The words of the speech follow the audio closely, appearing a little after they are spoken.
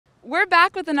We're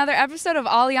back with another episode of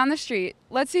Ollie on the Street.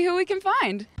 Let's see who we can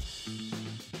find.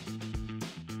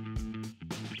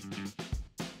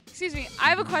 Excuse me, I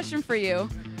have a question for you.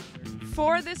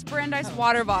 For this Brandeis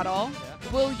water bottle,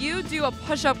 will you do a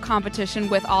push-up competition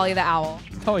with Ollie the Owl?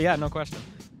 Oh yeah, no question.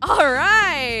 All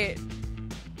right.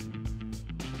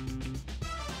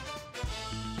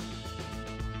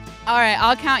 All right,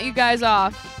 I'll count you guys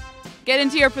off. Get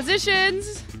into your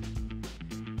positions.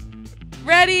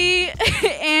 Ready,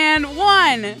 and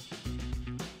 1.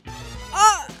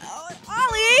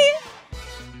 Ollie!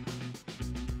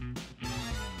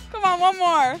 Come on, one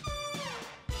more.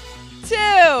 2.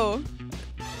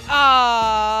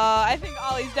 I think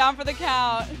Ollie's down for the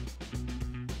count.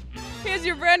 Here's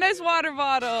your Brandeis water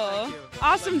bottle. Thank you.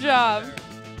 Awesome job.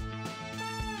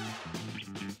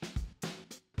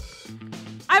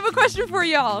 I have a question for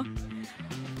y'all.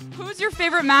 Who's your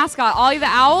favorite mascot, Ollie the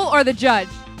Owl or the Judge?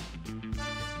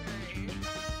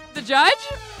 The Judge?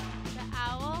 The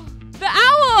owl. The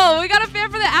Owl! We got a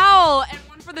fan for the Owl and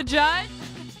one for the Judge.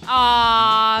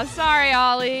 Aw, sorry,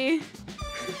 Ollie.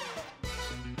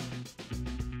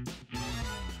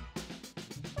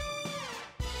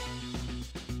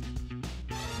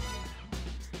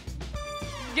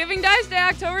 Giving Dice Day,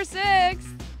 October 6th.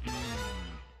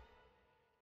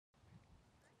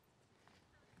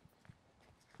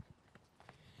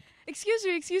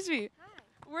 Excuse me. Hi.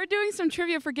 We're doing some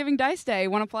trivia for Giving Dice Day.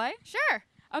 Want to play? Sure.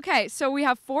 Okay, so we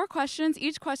have 4 questions.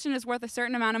 Each question is worth a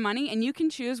certain amount of money, and you can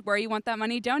choose where you want that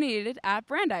money donated at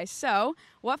Brandeis. So,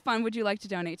 what fund would you like to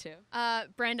donate to?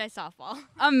 Brandeis softball.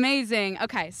 Amazing.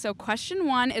 Okay, so question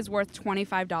 1 is worth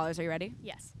 $25. Are you ready?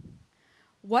 Yes.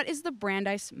 What is the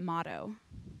Brandeis motto?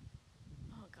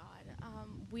 Oh God.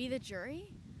 We the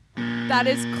jury. That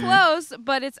is close,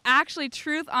 but it's actually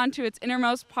truth onto its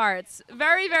innermost parts.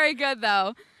 Very, very good,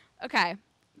 though. Okay,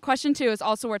 question 2 is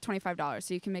also worth $25,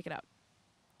 so you can make it up.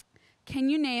 Can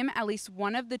you name at least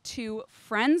one of the 2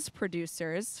 Friends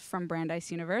producers from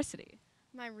Brandeis University?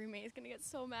 My roommate is gonna get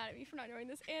so mad at me for not knowing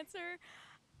this answer.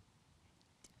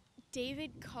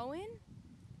 David Cohen?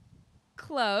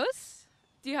 Close.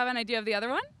 Do you have an idea of the other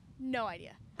one? No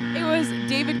idea. It was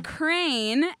David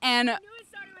Crane and I knew it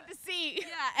started with a C.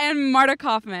 and Marta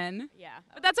Kaufman. Yeah.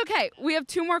 But that's okay. We have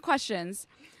 2 more questions.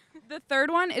 The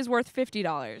third one is worth $50.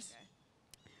 Okay.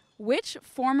 Which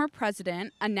former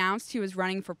president announced he was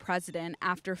running for president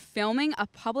after filming a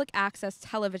public access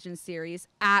television series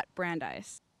at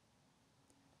Brandeis?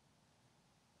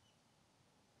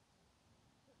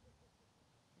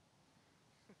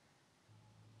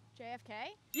 JFK?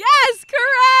 Yes,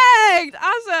 correct!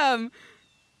 Awesome.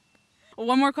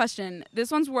 One more question. This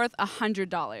one's worth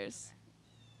 $100.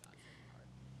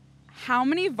 How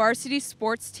many varsity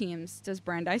sports teams does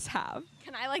Brandeis have?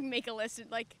 Can I like make a list?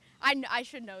 I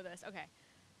should know this. Okay.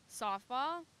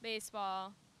 Softball,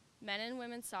 baseball, men and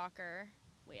women's soccer.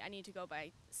 Wait, I need to go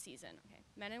by season. Okay.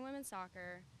 Men and women's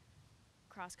soccer,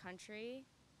 cross country.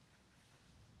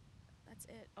 That's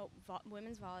it. Oh,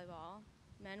 women's volleyball,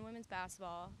 women's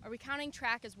basketball. Are we counting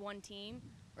track as one team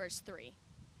or as 3?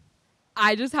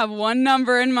 I just have one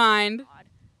number in mind. Odd.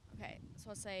 Okay, so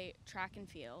I'll say track and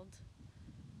field.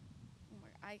 Oh my,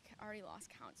 I already lost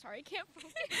count. Sorry, I can't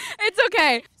focus. It's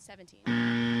okay. 17.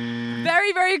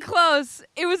 Very, very close.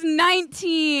 It was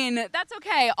 19. That's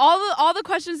okay. All the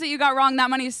questions that you got wrong, that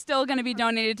money is still going to be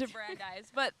donated to Brandeis.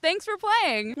 But thanks for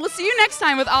playing. We'll see you next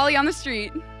time with Ollie on the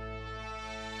Street.